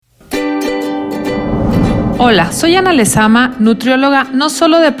Hola, soy Ana Lezama, nutrióloga no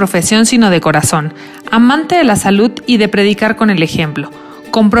solo de profesión sino de corazón, amante de la salud y de predicar con el ejemplo,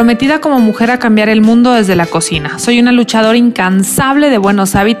 comprometida como mujer a cambiar el mundo desde la cocina. Soy una luchadora incansable de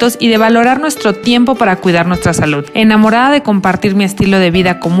buenos hábitos y de valorar nuestro tiempo para cuidar nuestra salud. Enamorada de compartir mi estilo de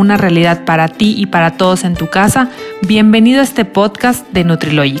vida como una realidad para ti y para todos en tu casa, bienvenido a este podcast de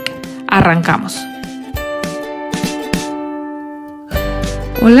Nutrilogic. Arrancamos.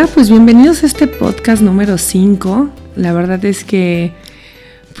 Hola, pues bienvenidos a este podcast número 5. La verdad es que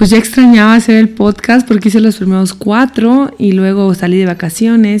pues ya extrañaba hacer el podcast porque hice los primeros 4 y luego salí de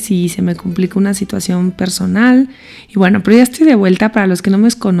vacaciones y se me complicó una situación personal. Y bueno, pero ya estoy de vuelta. Para los que no me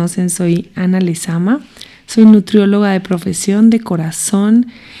conocen, soy Ana Lezama. Soy nutrióloga de profesión, de corazón.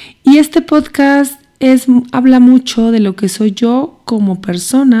 Y este podcast habla mucho de lo que soy yo como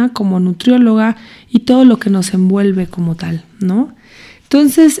persona, como nutrióloga y todo lo que nos envuelve como tal, ¿no?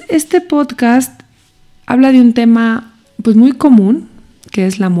 Entonces, este podcast habla de un tema pues muy común, que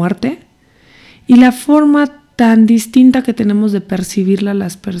es la muerte, y la forma tan distinta que tenemos de percibirla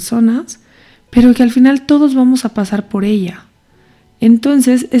las personas, pero que al final todos vamos a pasar por ella.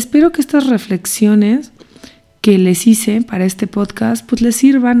 Entonces, espero que estas reflexiones que les hice para este podcast, pues les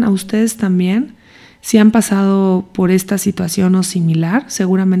sirvan a ustedes también. Si han pasado por esta situación o similar,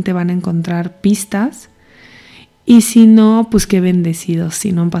 seguramente van a encontrar pistas. Y si no, pues qué bendecidos.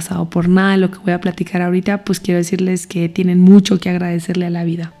 Si no han pasado por nada de lo que voy a platicar ahorita, pues quiero decirles que tienen mucho que agradecerle a la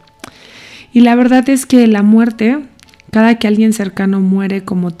vida. Y la verdad es que la muerte, cada que alguien cercano muere,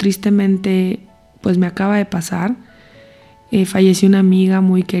 como tristemente pues me acaba de pasar, falleció una amiga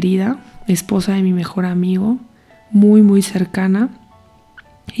muy querida, esposa de mi mejor amigo, muy muy cercana.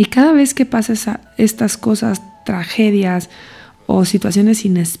 Y cada vez que pasa estas cosas, tragedias o situaciones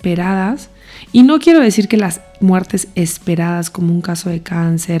inesperadas, y no quiero decir que las muertes esperadas, como un caso de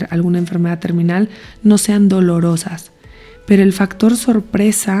cáncer, alguna enfermedad terminal, no sean dolorosas, pero el factor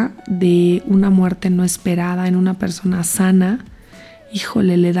sorpresa de una muerte no esperada en una persona sana,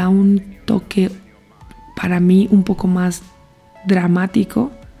 híjole, le da un toque para mí un poco más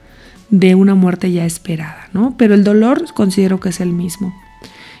dramático de una muerte ya esperada, ¿no? Pero el dolor considero que es el mismo.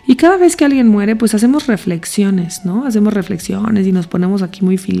 Y cada vez que alguien muere, pues hacemos reflexiones, ¿no? Hacemos reflexiones y nos ponemos aquí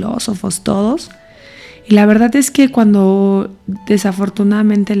muy filósofos todos. Y la verdad es que cuando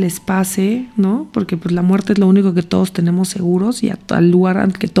desafortunadamente les pase, ¿no? Porque pues la muerte es lo único que todos tenemos seguros y al lugar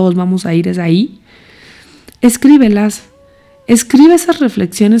al que todos vamos a ir es ahí. Escríbelas. Escribe esas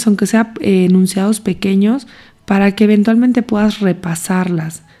reflexiones, aunque sean enunciados pequeños, para que eventualmente puedas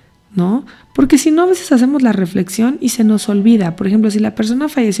repasarlas, ¿no? Porque si no, a veces hacemos la reflexión y se nos olvida. Por ejemplo, si la persona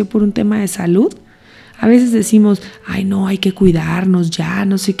falleció por un tema de salud, a veces decimos, ay no, hay que cuidarnos ya,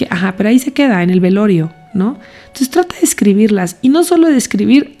 no sé qué, pero ahí se queda en el velorio, ¿no? Entonces trata de escribirlas, y no solo de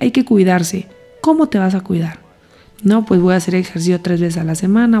escribir, hay que cuidarse. ¿Cómo te vas a cuidar? No, pues voy a hacer ejercicio 3 veces a la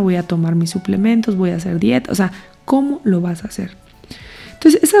semana, voy a tomar mis suplementos, voy a hacer dieta, o sea, ¿cómo lo vas a hacer?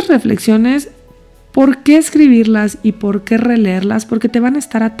 Entonces esas reflexiones, ¿por qué escribirlas y por qué releerlas? Porque te van a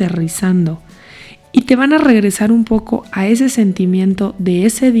estar aterrizando y te van a regresar un poco a ese sentimiento de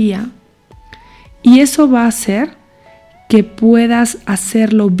ese día, y eso va a hacer que puedas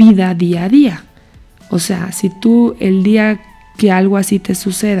hacerlo vida día a día. O sea, si tú el día que algo así te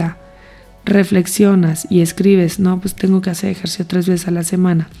suceda, reflexionas y escribes, no, pues tengo que hacer ejercicio 3 veces a la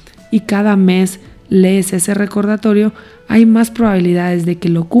semana, y cada mes lees ese recordatorio, hay más probabilidades de que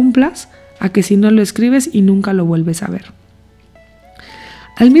lo cumplas a que si no lo escribes y nunca lo vuelves a ver.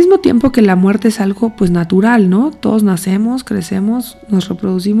 Al mismo tiempo que la muerte es algo pues natural, ¿no? Todos nacemos, crecemos, nos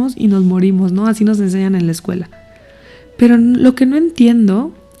reproducimos y nos morimos, ¿no? Así nos enseñan en la escuela. Pero lo que no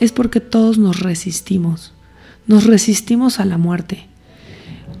entiendo es por qué todos nos resistimos a la muerte.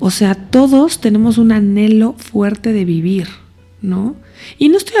 O sea, todos tenemos un anhelo fuerte de vivir, ¿no? Y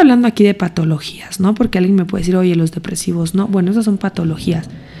no estoy hablando aquí de patologías, ¿no? Porque alguien me puede decir, oye, los depresivos, ¿no? Bueno, esas son patologías.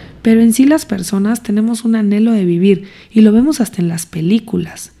 Pero en sí las personas tenemos un anhelo de vivir, y lo vemos hasta en las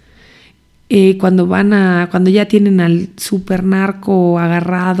películas. Cuando ya tienen al super narco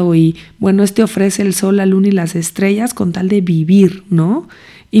agarrado y bueno, ofrece el sol, la luna y las estrellas con tal de vivir, ¿no?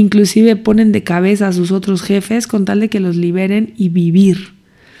 Inclusive ponen de cabeza a sus otros jefes con tal de que los liberen y vivir.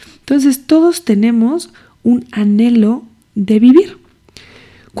 Entonces todos tenemos un anhelo de vivir.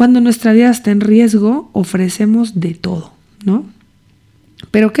 Cuando nuestra vida está en riesgo, ofrecemos de todo, ¿no?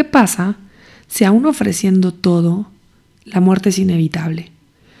 Pero ¿qué pasa si aún ofreciendo todo, la muerte es inevitable?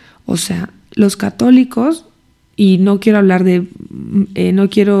 O sea, los católicos, y no quiero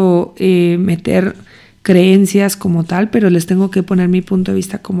meter creencias como tal, pero les tengo que poner mi punto de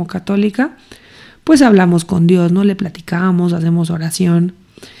vista como católica, pues hablamos con Dios, ¿no? Le platicamos, hacemos oración.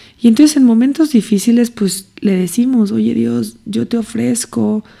 Y entonces en momentos difíciles pues le decimos, oye Dios, yo te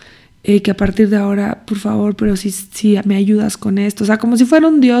ofrezco que a partir de ahora, por favor, pero si me ayudas con esto. O sea, como si fuera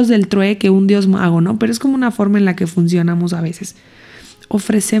un Dios del trueque, un Dios mago, ¿no? Pero es como una forma en la que funcionamos a veces.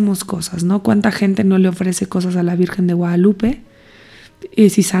 Ofrecemos cosas, ¿no? ¿Cuánta gente no le ofrece cosas a la Virgen de Guadalupe?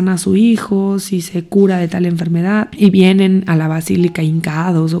 Si sana a su hijo, si se cura de tal enfermedad, y vienen a la basílica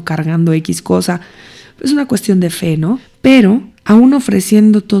hincados o cargando X cosa. Es una cuestión de fe, ¿no? Pero aún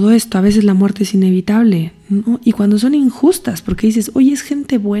ofreciendo todo esto, a veces la muerte es inevitable, ¿no? Y cuando son injustas, porque dices, oye, es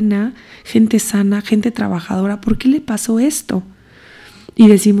gente buena, gente sana, gente trabajadora, ¿por qué le pasó esto? Y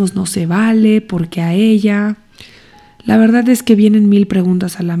decimos, no se vale, porque a ella. La verdad es que vienen 1000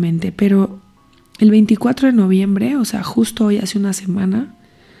 preguntas a la mente, pero el 24 de noviembre, o sea, justo hoy hace una semana,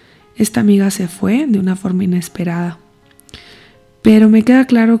 esta amiga se fue de una forma inesperada. Pero me queda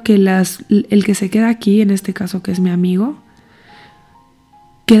claro que el que se queda aquí, en este caso que es mi amigo,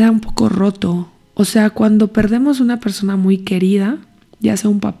 queda un poco roto. O sea, cuando perdemos una persona muy querida, ya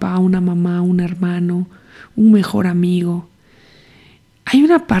sea un papá, una mamá, un hermano, un mejor amigo, hay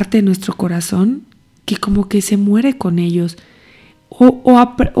una parte de nuestro corazón que como que se muere con ellos.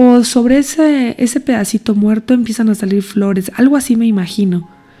 O sobre ese pedacito muerto empiezan a salir flores, algo así me imagino.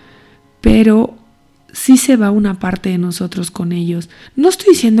 Pero sí se va una parte de nosotros con ellos. No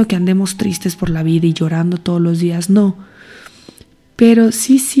estoy diciendo que andemos tristes por la vida y llorando todos los días, no. Pero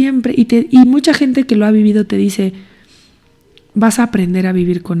sí siempre, y mucha gente que lo ha vivido te dice, vas a aprender a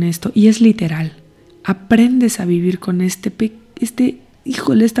vivir con esto. Y es literal, aprendes a vivir con esta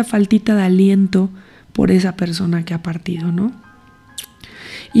faltita de aliento por esa persona que ha partido, ¿no?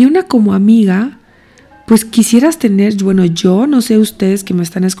 Y una como amiga, pues quisieras tener, bueno, yo no sé ustedes que me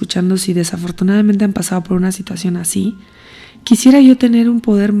están escuchando si desafortunadamente han pasado por una situación así, quisiera yo tener un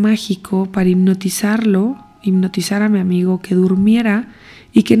poder mágico para hipnotizar a mi amigo, que durmiera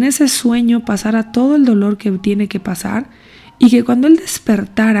y que en ese sueño pasara todo el dolor que tiene que pasar y que cuando él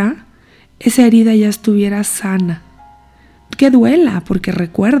despertara, esa herida ya estuviera sana. Que duela, porque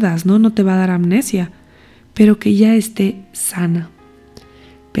recuerdas, ¿no? No te va a dar amnesia, pero que ya esté sana.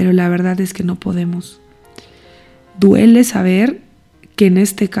 Pero la verdad es que no podemos. Duele saber que en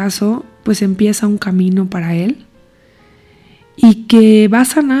este caso pues empieza un camino para él y que va a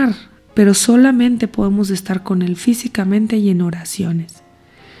sanar, pero solamente podemos estar con él físicamente y en oraciones.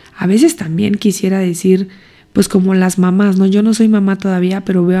 A veces también quisiera decir, pues como las mamás, ¿no? Yo no soy mamá todavía,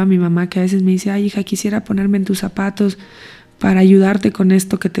 pero veo a mi mamá que a veces me dice, ay hija, quisiera ponerme en tus zapatos para ayudarte con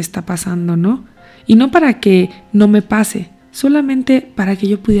esto que te está pasando, ¿no? Y no para que no me pase, solamente para que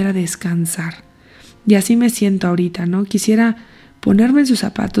yo pudiera descansar. Y así me siento ahorita, ¿no? Quisiera ponerme en sus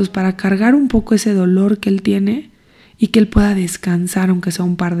zapatos para cargar un poco ese dolor que él tiene y que él pueda descansar, aunque sea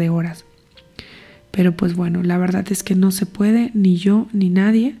un par de horas. Pero pues bueno, la verdad es que no se puede, ni yo, ni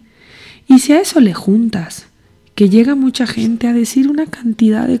nadie. Y si a eso le juntas que llega mucha gente a decir una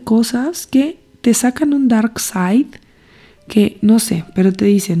cantidad de cosas que te sacan un dark side, que no sé, pero te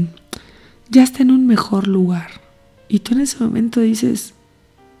dicen, ya está en un mejor lugar. Y tú en ese momento dices,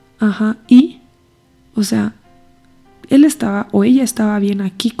 ajá, ¿y? O sea, él estaba o ella estaba bien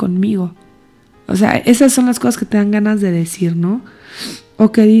aquí conmigo. O sea, esas son las cosas que te dan ganas de decir, ¿no?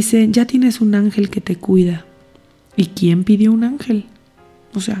 O que dicen, ya tienes un ángel que te cuida. ¿Y quién pidió un ángel?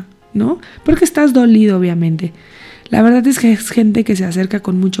 O sea, ¿no? Porque estás dolido, obviamente. La verdad es que es gente que se acerca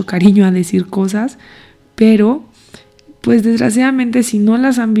con mucho cariño a decir cosas, pero pues desgraciadamente si no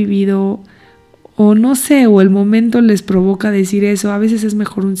las han vivido o no sé, o el momento les provoca decir eso, a veces es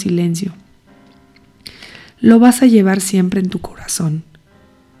mejor un silencio. Lo vas a llevar siempre en tu corazón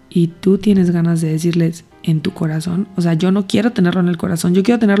y tú tienes ganas de decirles en tu corazón, o sea, yo no quiero tenerlo en el corazón, yo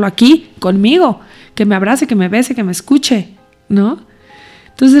quiero tenerlo aquí, conmigo, que me abrace, que me bese, que me escuche, ¿no?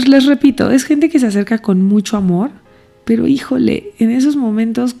 Entonces les repito, es gente que se acerca con mucho amor, pero híjole, en esos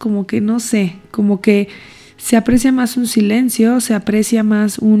momentos como que no sé, como que se aprecia más un silencio, se aprecia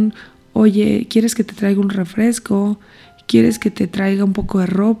más un, oye, ¿quieres que te traiga un refresco? ¿Quieres que te traiga un poco de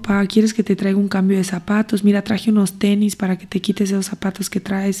ropa? ¿Quieres que te traiga un cambio de zapatos? Mira, traje unos tenis para que te quites esos zapatos que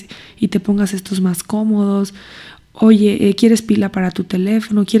traes y te pongas estos más cómodos. Oye, ¿quieres pila para tu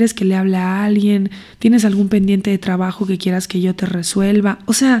teléfono? ¿Quieres que le hable a alguien? ¿Tienes algún pendiente de trabajo que quieras que yo te resuelva?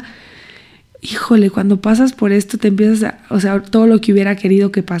 O sea, híjole, cuando pasas por esto te empiezas o sea, todo lo que hubiera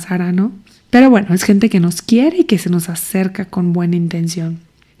querido que pasara, ¿no? Pero bueno, es gente que nos quiere y que se nos acerca con buena intención.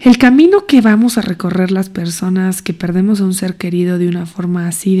 El camino que vamos a recorrer las personas que perdemos a un ser querido de una forma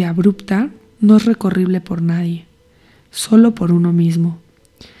así de abrupta no es recorrible por nadie, solo por uno mismo.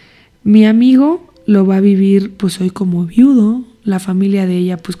 Mi amigo lo va a vivir pues hoy como viudo, la familia de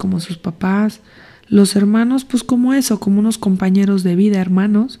ella pues como sus papás, Los hermanos, pues como eso, como unos compañeros de vida,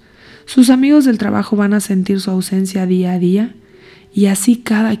 hermanos. Sus amigos del trabajo van a sentir su ausencia día a día y así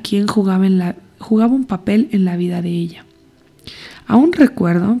cada quien jugaba un papel en la vida de ella. Aún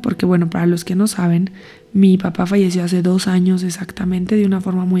recuerdo, porque bueno, para los que no saben, mi papá falleció hace 2 años exactamente, de una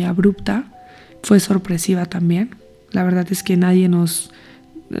forma muy abrupta. Fue sorpresiva también. La verdad es que nadie nos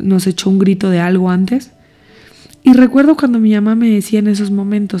echó un grito de algo antes. Y recuerdo cuando mi mamá me decía en esos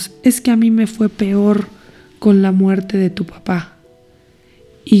momentos, es que a mí me fue peor con la muerte de tu papá.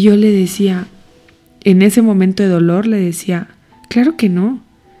 Y yo le decía, en ese momento de dolor, le decía, claro que no,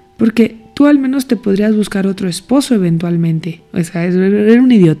 porque tú al menos te podrías buscar otro esposo eventualmente. O sea, era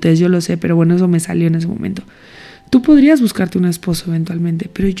una idiotez, yo lo sé, pero bueno, eso me salió en ese momento. Tú podrías buscarte un esposo eventualmente,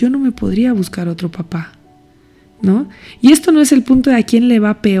 pero yo no me podría buscar otro papá, ¿no? Y esto no es el punto de a quién le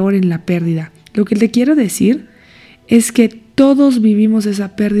va peor en la pérdida. Lo que te quiero decir es que todos vivimos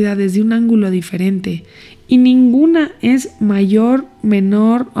esa pérdida desde un ángulo diferente y ninguna es mayor,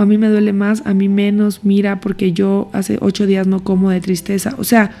 menor, a mí me duele más, a mí menos, mira, porque yo hace 8 días no como de tristeza. O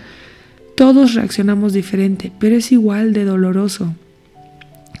sea, todos reaccionamos diferente, pero es igual de doloroso.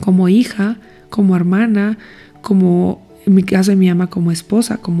 Como hija, como hermana, como en mi caso de mi mamá, como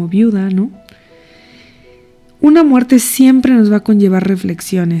esposa, como viuda, ¿no? Una muerte siempre nos va a conllevar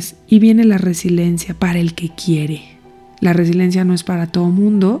reflexiones y viene la resiliencia para el que quiere. La resiliencia no es para todo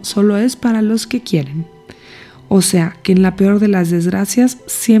mundo, solo es para los que quieren. O sea, que en la peor de las desgracias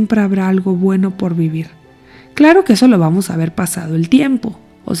siempre habrá algo bueno por vivir. Claro que eso lo vamos a ver pasado el tiempo.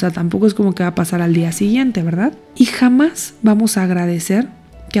 O sea, tampoco es como que va a pasar al día siguiente, ¿verdad? Y jamás vamos a agradecer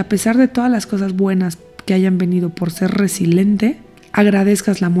que a pesar de todas las cosas buenas que hayan venido por ser resiliente,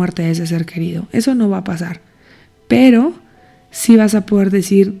 agradezcas la muerte de ese ser querido. Eso no va a pasar. Pero sí vas a poder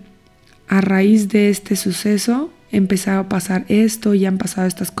decir, a raíz de este suceso, empezó a pasar esto, ya han pasado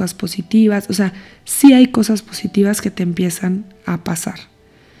estas cosas positivas. O sea, sí hay cosas positivas que te empiezan a pasar.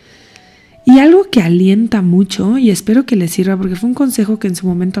 Y algo que alienta mucho, y espero que les sirva, porque fue un consejo que en su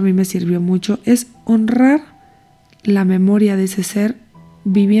momento a mí me sirvió mucho, es honrar la memoria de ese ser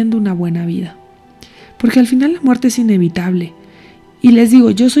viviendo una buena vida. Porque al final la muerte es inevitable. Y les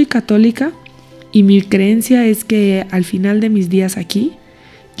digo, yo soy católica y mi creencia es que al final de mis días aquí,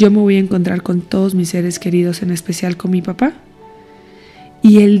 yo me voy a encontrar con todos mis seres queridos, en especial con mi papá.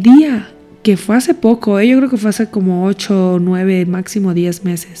 Y el día que fue hace poco, yo creo que fue hace como 8, 9, máximo 10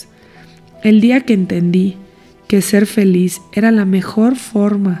 meses, el día que entendí que ser feliz era la mejor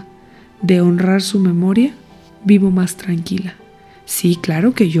forma de honrar su memoria, vivo más tranquila. Sí,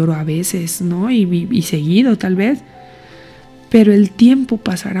 claro que lloro a veces, ¿no? Y seguido tal vez, pero el tiempo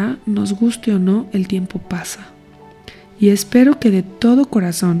pasará, nos guste o no, el tiempo pasa. Y espero que de todo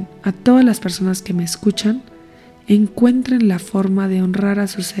corazón, a todas las personas que me escuchan, encuentren la forma de honrar a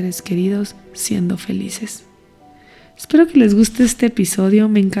sus seres queridos siendo felices. Espero que les guste este episodio,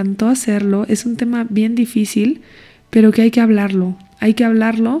 me encantó hacerlo, es un tema bien difícil, pero que hay que hablarlo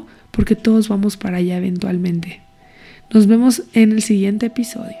porque todos vamos para allá eventualmente. Nos vemos en el siguiente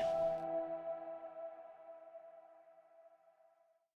episodio.